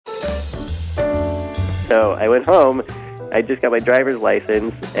So I went home. I just got my driver's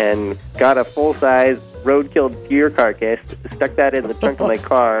license and got a full-size roadkill deer carcass, stuck that in the trunk of my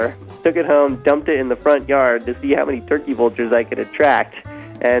car, took it home, dumped it in the front yard to see how many turkey vultures I could attract.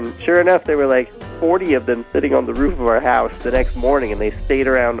 And sure enough, there were like 40 of them sitting on the roof of our house the next morning, and they stayed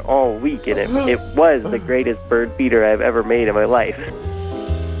around all week, and it was the greatest bird feeder I've ever made in my life.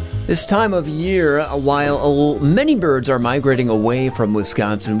 This time of year, while many birds are migrating away from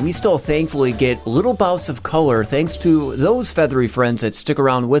Wisconsin, we still thankfully get little bouts of color thanks to those feathery friends that stick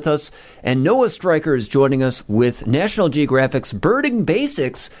around with us. And Noah Stryker is joining us with National Geographic's Birding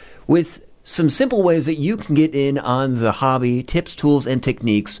Basics with some simple ways that you can get in on the hobby, tips, tools, and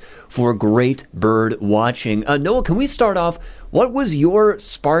techniques for great bird watching. Noah, can we start off? What was your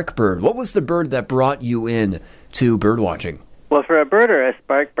spark bird? What was the bird that brought you in to bird watching? Well, for a birder, a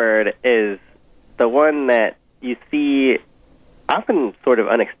spark bird is the one that you see often sort of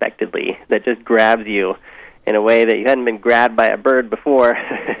unexpectedly, that just grabs you in a way that you hadn't been grabbed by a bird before,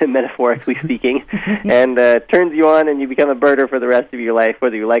 metaphorically speaking, and turns you on and you become a birder for the rest of your life,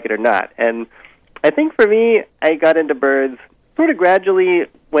 whether you like it or not. And I think for me, I got into birds sort of gradually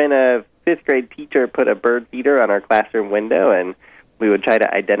when a fifth-grade teacher put a bird feeder on our classroom window, and we would try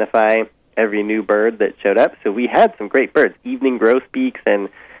to identify every new bird that showed up. So we had some great birds, evening grosbeaks and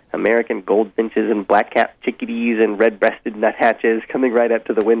American goldfinches and black-capped chickadees and red-breasted nuthatches coming right up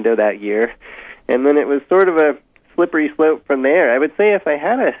to the window that year. And then it was sort of a slippery slope from there. I would say if I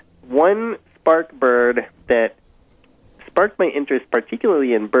had one spark bird that sparked my interest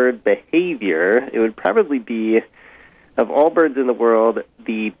particularly in bird behavior, it would probably be, of all birds in the world,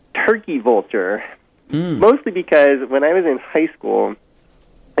 the turkey vulture. Mostly because when I was in high school,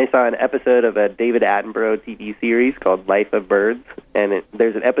 I saw an episode of a David Attenborough TV series called Life of Birds, and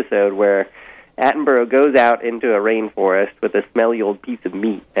there's an episode where Attenborough goes out into a rainforest with a smelly old piece of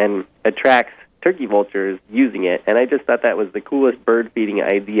meat and attracts turkey vultures using it, and I just thought that was the coolest bird feeding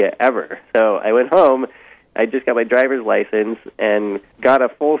idea ever. So I went home, I just got my driver's license, and got a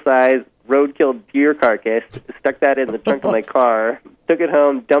full-size roadkill deer carcass, stuck that in the trunk of my car, took it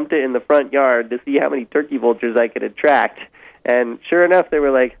home, dumped it in the front yard to see how many turkey vultures I could attract. And sure enough, there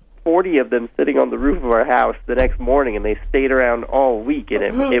were like 40 of them sitting on the roof of our house the next morning, and they stayed around all week, and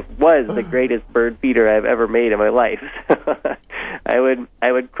it was the greatest bird feeder I've ever made in my life. I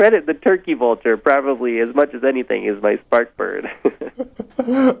would credit the turkey vulture probably as much as anything as my spark bird.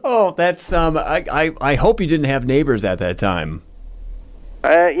 Oh, that's I hope you didn't have neighbors at that time.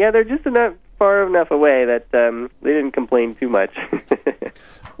 Yeah, they're just far enough away that they didn't complain too much.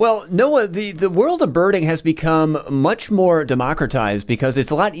 Well, Noah, the world of birding has become much more democratized because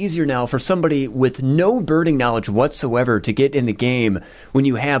it's a lot easier now for somebody with no birding knowledge whatsoever to get in the game when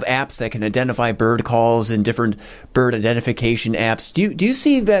you have apps that can identify bird calls and different bird identification apps. Do you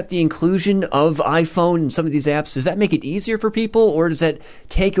see that the inclusion of iPhone and some of these apps, does that make it easier for people, or does that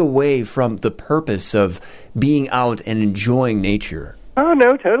take away from the purpose of being out and enjoying nature? Oh,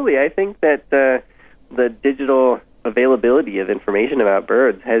 no, totally. I think that the digital availability of information about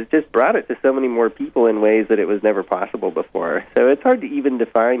birds has just brought it to so many more people in ways that it was never possible before. So it's hard to even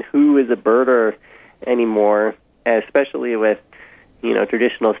define who is a birder anymore, especially with,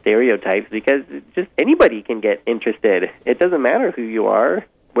 traditional stereotypes, because just anybody can get interested. It doesn't matter who you are,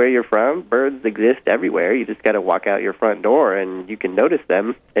 where you're from. Birds exist everywhere. You just got to walk out your front door and you can notice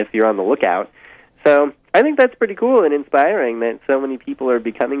them if you're on the lookout. So I think that's pretty cool and inspiring that so many people are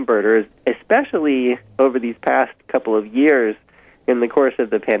becoming birders, especially over these past couple of years in the course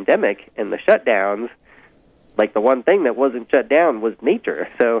of the pandemic and the shutdowns. Like the one thing that wasn't shut down was nature.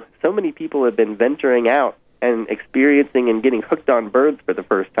 So many people have been venturing out and experiencing and getting hooked on birds for the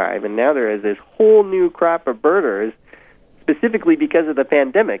first time. And now there is this whole new crop of birders specifically because of the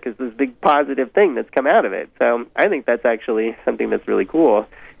pandemic. It's this big positive thing that's come out of it. So I think that's actually something that's really cool.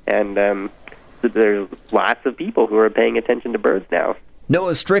 And there's lots of people who are paying attention to birds now.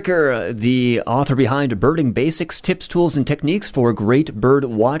 Noah Stryker, the author behind Birding Basics, Tips, Tools, and Techniques for Great Bird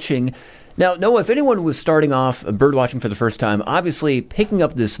Watching. Now, Noah, if anyone was starting off bird watching for the first time, obviously picking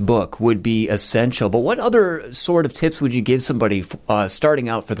up this book would be essential. But what other sort of tips would you give somebody starting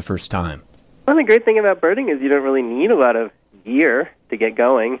out for the first time? Well, the great thing about birding is you don't really need a lot of gear to get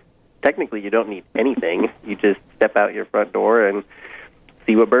going. Technically, you don't need anything. You just step out your front door and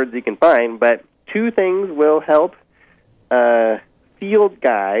see what birds you can find. But two things will help. A field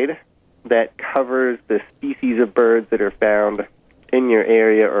guide that covers the species of birds that are found in your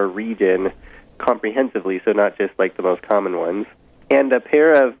area or region comprehensively, so not just like the most common ones, and a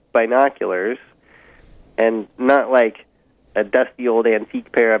pair of binoculars, and not like a dusty old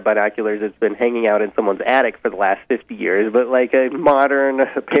antique pair of binoculars that's been hanging out in someone's attic for the last 50 years, but like a modern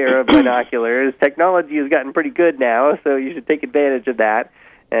pair of binoculars. Technology has gotten pretty good now, so you should take advantage of that.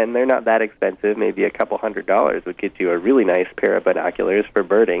 And they're not that expensive. Maybe a couple $100 would get you a really nice pair of binoculars for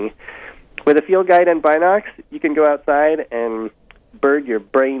birding. With a field guide and binocs, you can go outside and bird your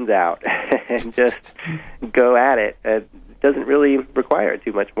brains out and just go at it. It doesn't really require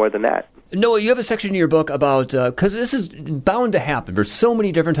too much more than that. Noah, you have a section in your book about, because this is bound to happen. There's so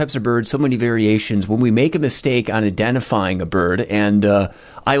many different types of birds, so many variations when we make a mistake on identifying a bird. And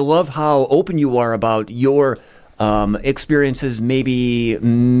I love how open you are about your experiences maybe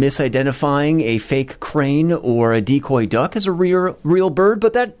misidentifying a fake crane or a decoy duck as a real bird,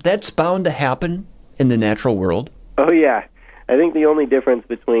 but that's bound to happen in the natural world. Oh, yeah. I think the only difference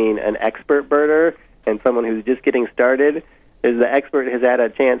between an expert birder and someone who's just getting started is the expert has had a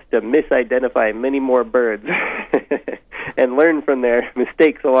chance to misidentify many more birds and learn from their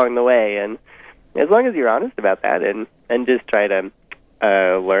mistakes along the way. And as long as you're honest about that and just try to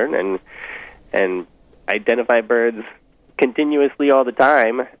learn and identify birds continuously all the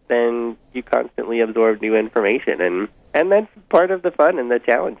time, then you constantly absorb new information. And that's part of the fun and the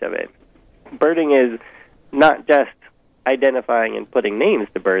challenge of it. Birding is not just identifying and putting names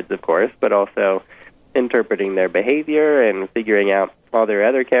to birds, of course, but also interpreting their behavior and figuring out all their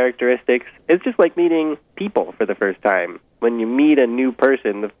other characteristics. It's just like meeting people for the first time. When you meet a new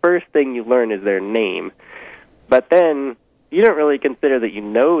person, the first thing you learn is their name. But then you don't really consider that you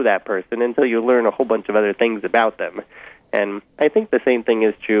know that person until you learn a whole bunch of other things about them. And I think the same thing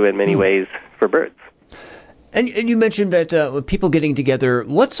is true in many ways for birds. And you mentioned that people getting together.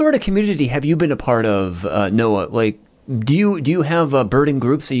 What sort of community have you been a part of, Noah? Like, do you have birding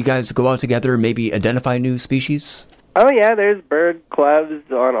groups that you guys go out together and maybe identify new species? Oh, yeah, there's bird clubs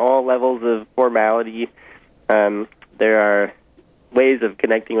on all levels of formality. There are ways of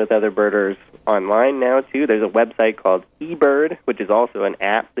connecting with other birders online now, too. There's a website called eBird, which is also an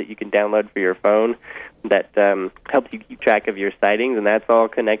app that you can download for your phone that helps you keep track of your sightings, and that's all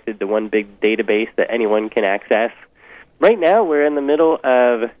connected to one big database that anyone can access. Right now, we're in the middle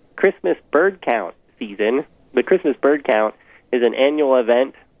of Christmas bird count season. The Christmas bird count is an annual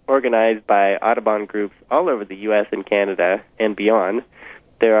event organized by Audubon groups all over the U.S. and Canada and beyond.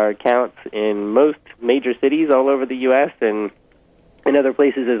 There are counts in most major cities all over the U.S. and in other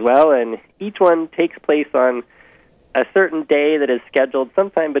places as well, and each one takes place on a certain day that is scheduled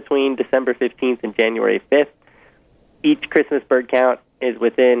sometime between December 15th and January 5th. Each Christmas bird count is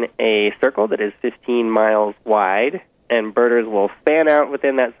within a circle that is 15 miles wide, and birders will span out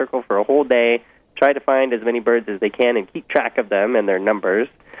within that circle for a whole day, try to find as many birds as they can and keep track of them and their numbers,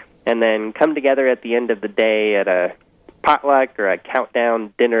 and then come together at the end of the day at a potluck or a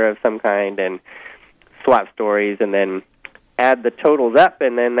countdown dinner of some kind and swap stories and then add the totals up,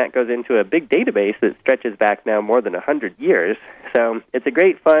 and then that goes into a big database that stretches back now more than 100 years. So it's a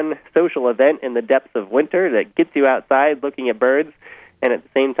great, fun social event in the depths of winter that gets you outside looking at birds and at the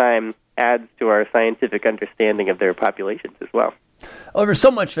same time adds to our scientific understanding of their populations as well. Oh, there's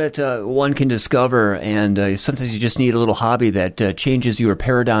so much that one can discover, and sometimes you just need a little hobby that changes your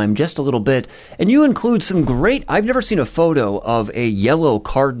paradigm just a little bit. And you include some great, I've never seen a photo of a yellow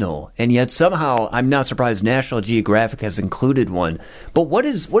cardinal, and yet somehow I'm not surprised National Geographic has included one. But what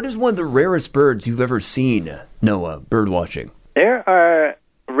is one of the rarest birds you've ever seen, Noah, bird watching? There are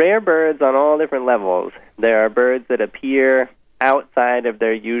rare birds on all different levels. There are birds that appear outside of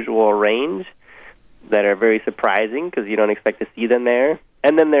their usual range that are very surprising because you don't expect to see them there.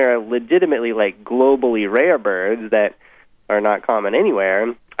 And then there are legitimately, like, globally rare birds that are not common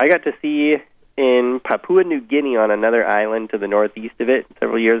anywhere. I got to see in Papua New Guinea on another island to the northeast of it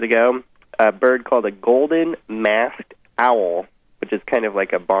several years ago a bird called a golden masked owl, which is kind of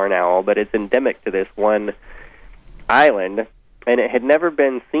like a barn owl, but it's endemic to this one island, and it had never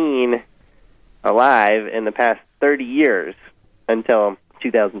been seen alive in the past 30 years until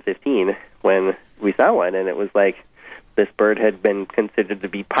 2015 when we saw one, and it was like this bird had been considered to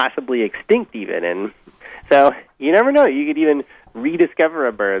be possibly extinct even. And so you never know. You could even rediscover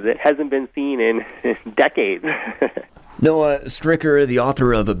a bird that hasn't been seen in decades. Noah Stricker, the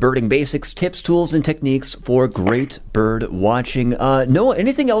author of Birding Basics, Tips, Tools, and Techniques for Great Bird Watching. Noah,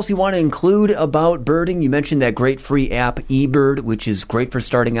 anything else you want to include about birding? You mentioned that great free app, eBird, which is great for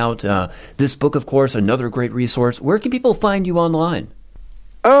starting out. This book, of course, another great resource. Where can people find you online?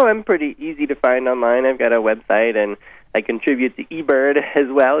 Oh, I'm pretty easy to find online. I've got a website, and I contribute to eBird as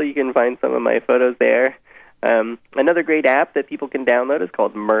well. You can find some of my photos there. Another great app that people can download is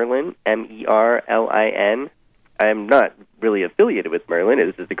called Merlin, Merlin. I'm not really affiliated with Merlin.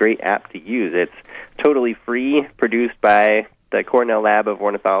 It's a great app to use. It's totally free, produced by the Cornell Lab of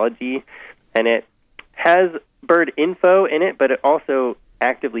Ornithology, and it has bird info in it, but it also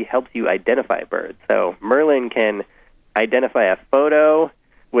actively helps you identify birds. So Merlin can identify a photo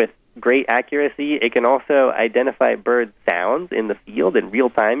with great accuracy. It can also identify bird sounds in the field in real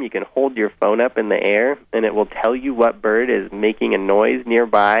time. You can hold your phone up in the air, and it will tell you what bird is making a noise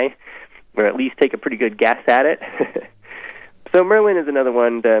nearby, or at least take a pretty good guess at it. So Merlin is another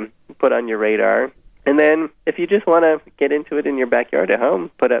one to put on your radar. And then if you just want to get into it in your backyard at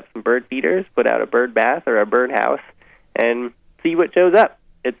home, put up some bird feeders, put out a bird bath or a bird house, and see what shows up.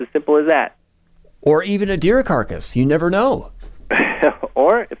 It's as simple as that. Or even a deer carcass. You never know.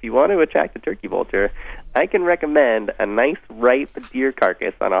 Or if you want to attract a turkey vulture, I can recommend a nice ripe deer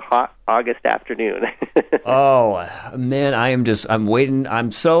carcass on a hot August afternoon. Oh, man, I'm waiting.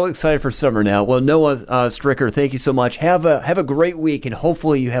 I'm so excited for summer now. Well, Noah Stricker, thank you so much. Have a great week, and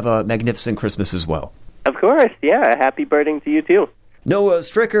hopefully you have a magnificent Christmas as well. Of course, yeah. Happy birding to you, too. Noah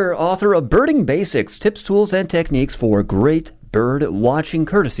Stricker, author of Birding Basics, Tips, Tools, and Techniques for Great Bird Watching,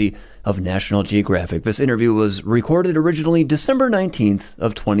 courtesy of National Geographic. This interview was recorded originally December 19th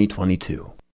of 2022.